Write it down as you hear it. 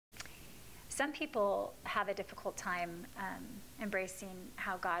some people have a difficult time embracing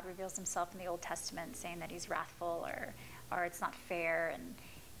how God reveals himself in the Old Testament, saying that he's wrathful or it's not fair,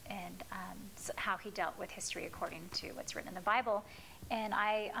 and so how he dealt with history according to what's written in the Bible. And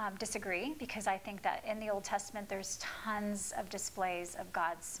I disagree, because I think that in the Old Testament there's tons of displays of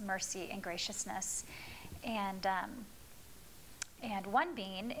God's mercy and graciousness. And one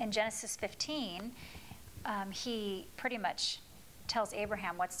being in Genesis 15, he pretty much tells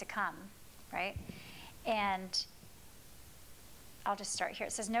Abraham what's to come, right? And I'll just start here.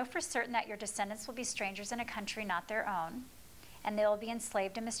 It says, "Know for certain that your descendants will be strangers in a country not their own, and they will be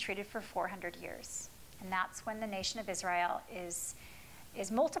enslaved and mistreated for 400 years. And that's when the nation of Israel is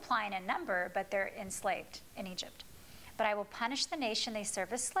multiplying in number, but they're enslaved in Egypt. But I will punish the nation they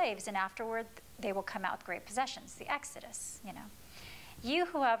serve as slaves, and afterward they will come out with great possessions," the Exodus, you know. "You,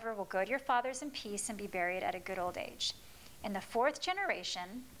 however, will go to your fathers in peace and be buried at a good old age. In the fourth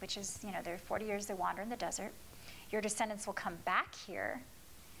generation," which is, you know, they're 40 years they wander in the desert, "your descendants will come back here."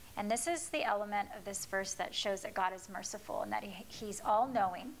 And this is the element of this verse that shows that God is merciful, and that he's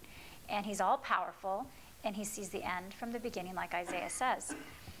all-knowing, and he's all-powerful, and he sees the end from the beginning, like Isaiah says.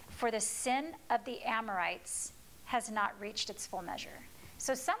 "For the sin of the Amorites has not reached its full measure."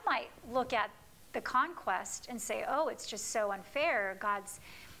 So some might look at the conquest and say, oh, it's just so unfair. God's,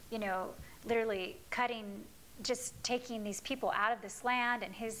 you know, literally just taking these people out of this land,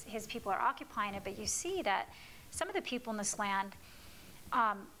 and his people are occupying it. But you see that some of the people in this land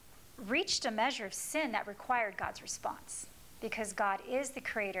reached a measure of sin that required God's response, because God is the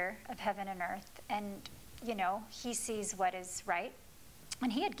creator of heaven and earth, and, you know, he sees what is right.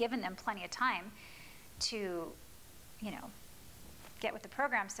 And he had given them plenty of time to, you know, get with the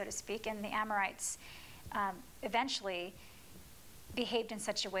program, so to speak, and the Amorites eventually behaved in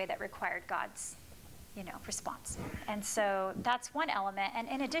such a way that required God's, you know, response. And so that's one element. And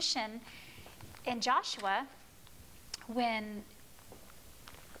in addition, in Joshua, when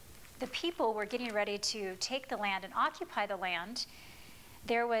the people were getting ready to take the land and occupy the land,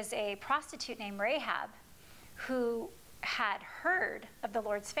 there was a prostitute named Rahab who had heard of the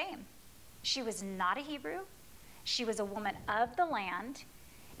Lord's fame. She was not a Hebrew. She was a woman of the land,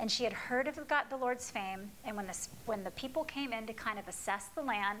 and she had heard of the Lord's fame. And when the people came in to kind of assess the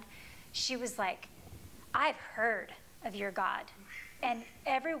land, she was like, "I've heard of your God, and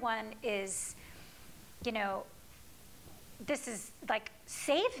everyone is, you know, this is like,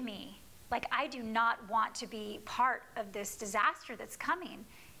 save me. Like, I do not want to be part of this disaster that's coming."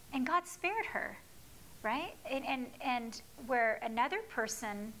 And God spared her, right? And where another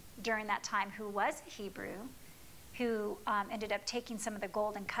person during that time who was a Hebrew, who ended up taking some of the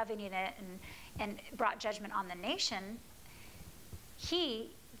gold and coveting it and brought judgment on the nation,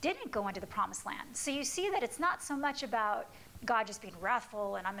 he didn't go into the promised land. So you see that it's not so much about God just being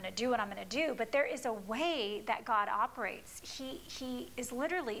wrathful and I'm going to do what I'm going to do, but there is a way that God operates. He is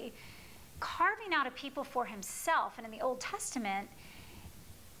literally carving out a people for himself. And in the Old Testament,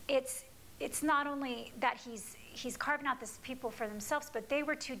 it's not only that he's carving out this people for themselves, but they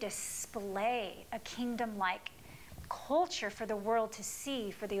were to display a kingdom-like culture for the world to see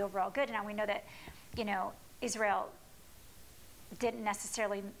for the overall good. And now we know that, you know, Israel didn't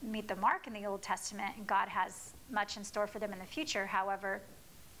necessarily meet the mark in the Old Testament, and God has much in store for them in the future. However,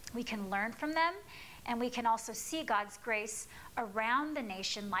 we can learn from them, and we can also see God's grace around the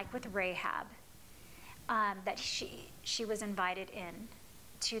nation, like with Rahab, that she was invited in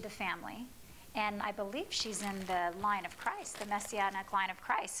to the family. And I believe she's in the line of Christ, the Messianic line of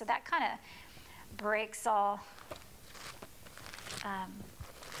Christ. So that kind of breaks all,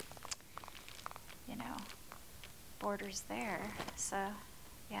 you know, borders there. So,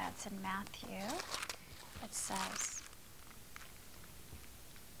 yeah, it's in Matthew. It says,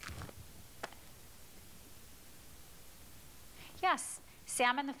 yes,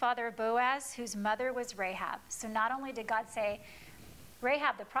 Salmon, the father of Boaz, whose mother was Rahab. So not only did God say,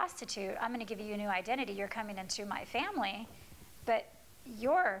 Rahab the prostitute, I'm going to give you a new identity, you're coming into my family, but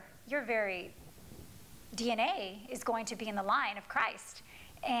your very DNA is going to be in the line of Christ.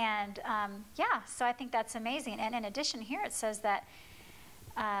 And yeah, so I think that's amazing. And in addition here, it says that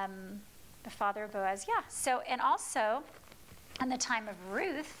the father of Boaz, yeah. So, and also, in the time of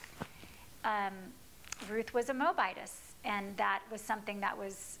Ruth, Ruth was a Moabitess, and that was something that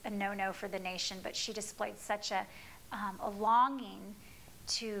was a no-no for the nation, but she displayed such a longing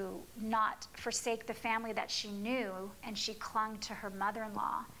to not forsake the family that she knew, and she clung to her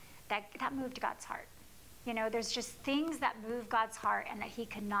mother-in-law, that moved God's heart. You know, there's just things that move God's heart and that he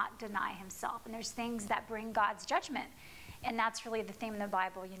cannot deny himself. And there's things that bring God's judgment. And that's really the theme of the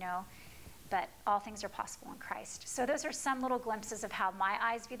Bible, you know. but all things are possible in Christ. So those are some little glimpses of how my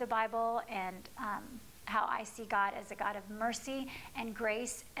eyes view the Bible, and how I see God as a God of mercy and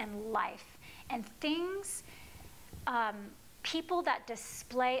grace and life. And things, people that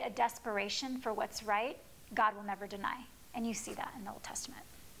display a desperation for what's right, God will never deny. And you see that in the Old Testament.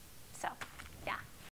 So, yeah.